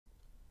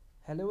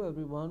Hello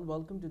everyone,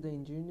 welcome to the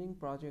Engineering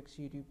Projects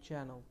YouTube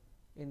channel.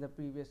 In the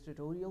previous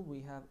tutorial we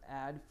have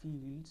add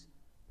fields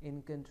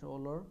in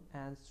controller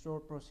and store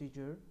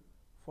procedure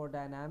for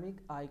dynamic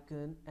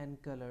icon and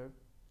color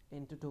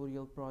in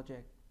tutorial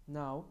project.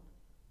 Now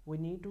we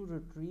need to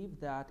retrieve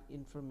that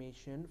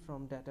information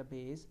from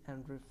database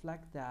and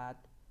reflect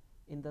that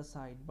in the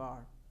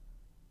sidebar.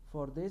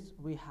 For this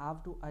we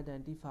have to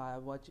identify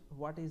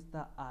what is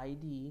the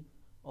ID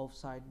of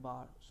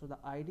sidebar. So the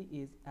ID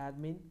is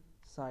admin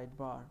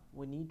sidebar.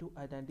 We need to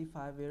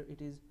identify where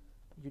it is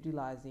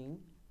utilizing.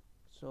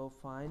 So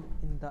find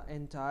in the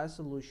entire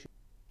solution.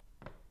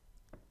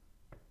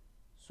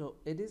 So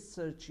it is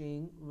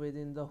searching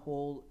within the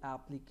whole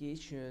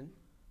application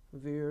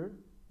where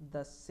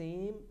the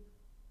same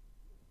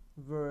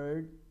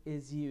word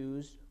is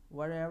used.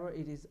 Wherever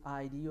it is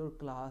ID or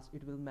class,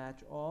 it will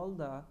match all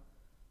the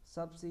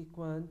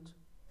subsequent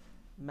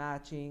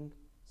matching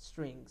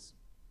strings.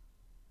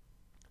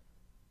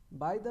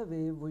 By the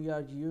way, we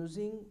are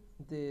using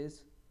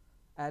this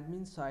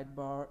admin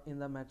sidebar in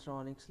the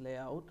Metronics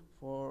layout.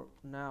 For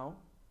now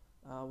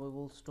we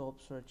will stop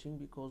searching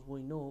because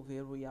we know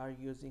where we are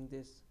using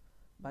this.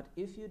 But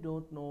if you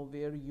don't know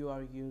where you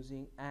are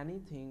using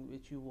anything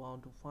which you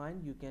want to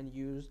find, you can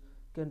use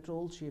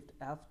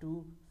Ctrl+Shift+F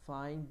to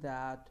find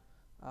that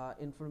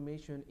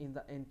information in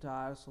the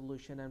entire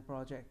solution and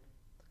project.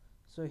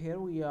 So here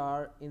we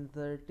are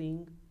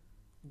inserting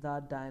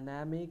the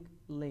dynamic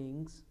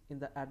links in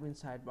the admin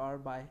sidebar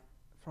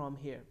from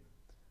here.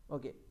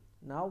 Okay,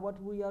 now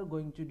what we are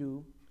going to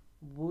do,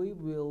 we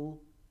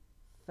will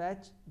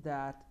fetch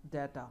that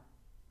data.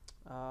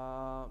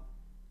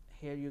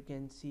 Here you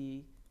can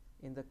see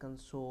in the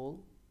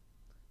console,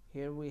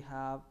 here we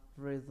have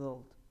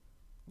result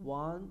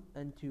 1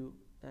 and 2,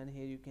 and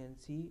here you can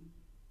see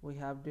we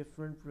have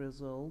different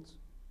results,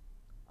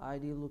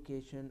 ID,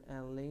 location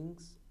and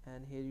links,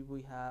 and here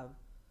we have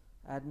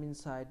admin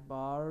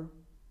sidebar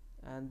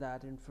and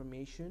that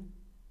information.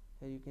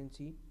 Here you can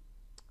see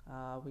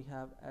we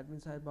have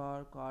admin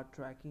sidebar, card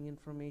tracking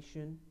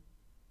information,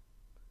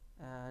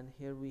 and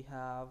here we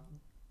have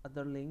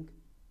other link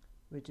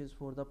which is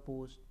for the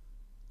post.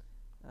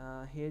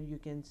 Here you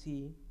can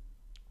see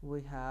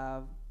we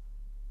have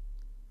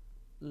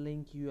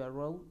link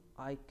URL,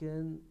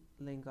 icon,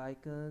 link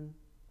icon,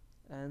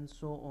 and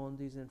so on,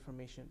 these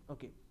information.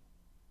 Okay,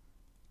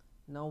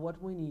 now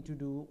what we need to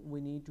do, we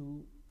need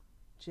to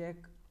check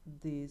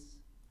this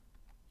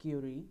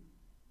query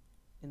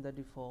in the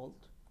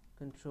default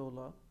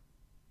controller.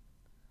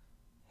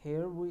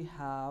 Here we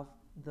have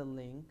the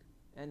link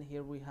and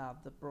here we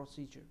have the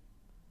procedure.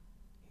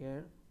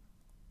 Here,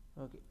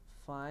 okay,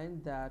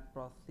 find that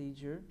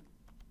procedure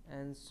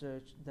and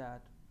search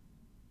that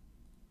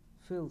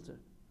filter.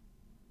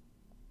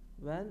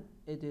 When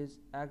it is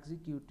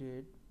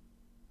executed,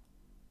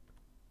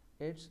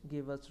 it's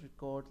give us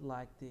record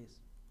like this.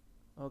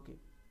 Okay,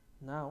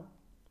 now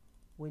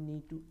we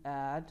need to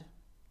add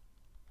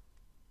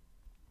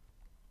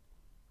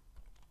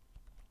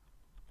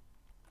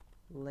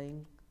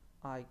link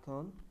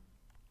icon,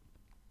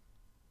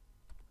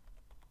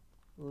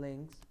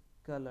 links,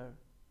 color,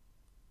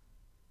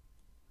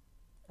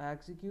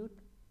 execute,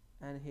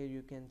 and here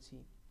you can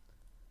see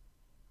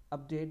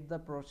update the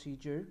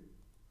procedure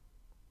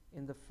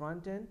in the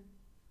front end.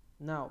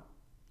 Now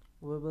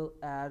we will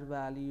add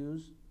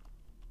values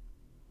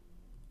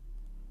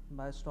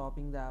by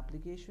stopping the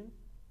application.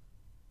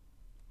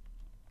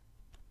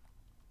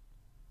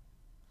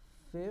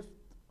 5th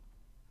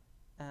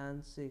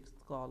and 6th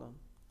column,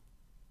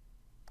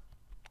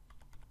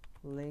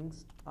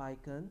 links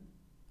icon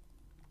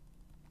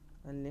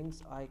and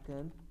links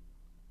icon,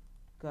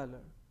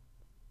 color.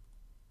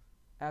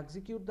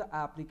 Execute the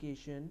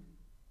application.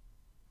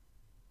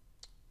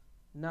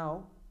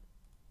 Now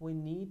we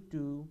need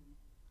to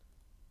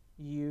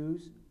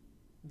use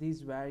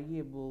this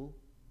variable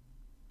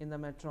in the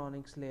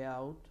Metronics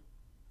layout.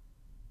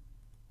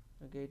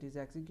 Okay, it is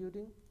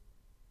executing.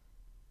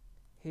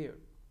 Here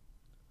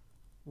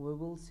we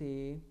will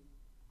say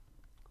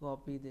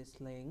copy this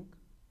link,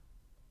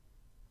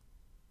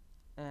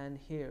 and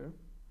here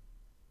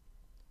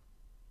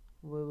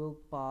we will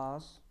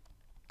pass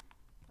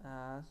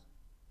as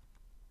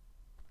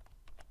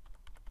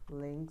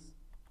links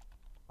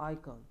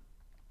icon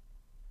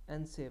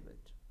and save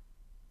it.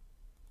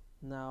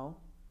 Now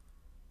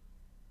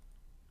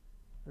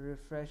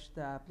refresh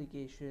the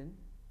application,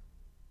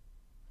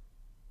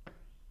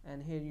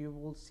 and here you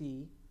will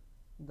see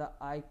the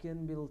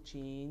icon will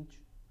change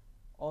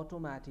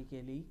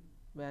automatically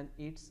when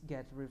it's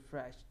get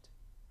refreshed.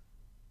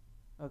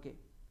 Okay,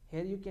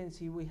 here you can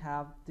see we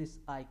have this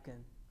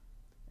icon,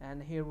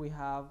 and here we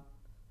have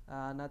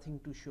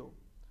nothing to show.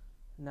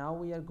 Now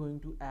we are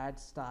going to add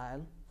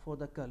style for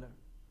the color.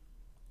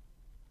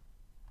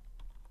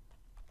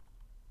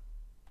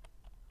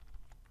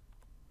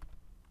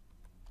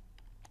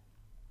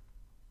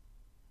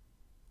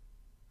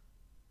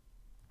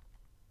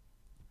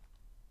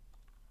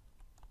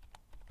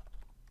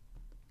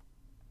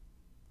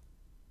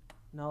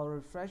 Now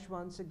refresh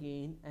once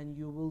again and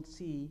you will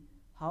see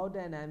how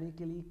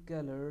dynamically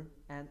color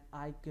and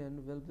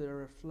icon will be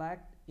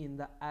reflect in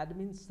the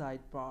admin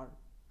sidebar.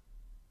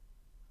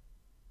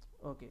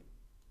 Okay,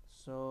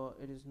 so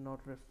it is not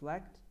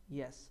reflect.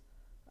 Yes,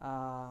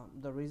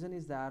 the reason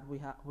is that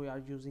we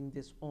are using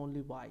this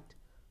only white,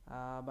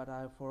 but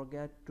I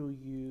forget to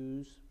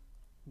use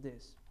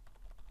this.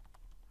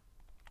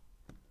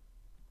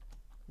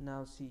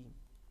 Now see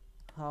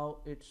how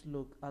it's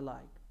look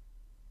alike.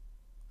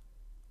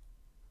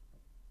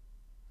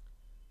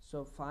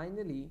 So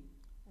finally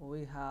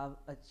we have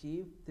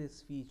achieved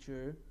this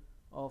feature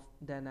of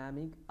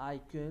dynamic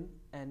icon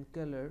and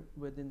color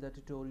within the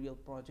tutorial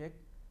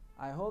project.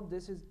 I hope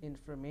this is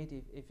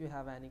informative. If you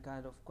have any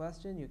kind of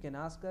question, you can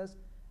ask us,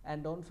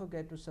 and don't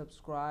forget to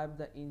subscribe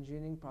the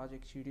Engineering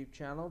Projects YouTube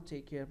channel.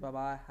 Take care, bye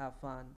bye, have fun.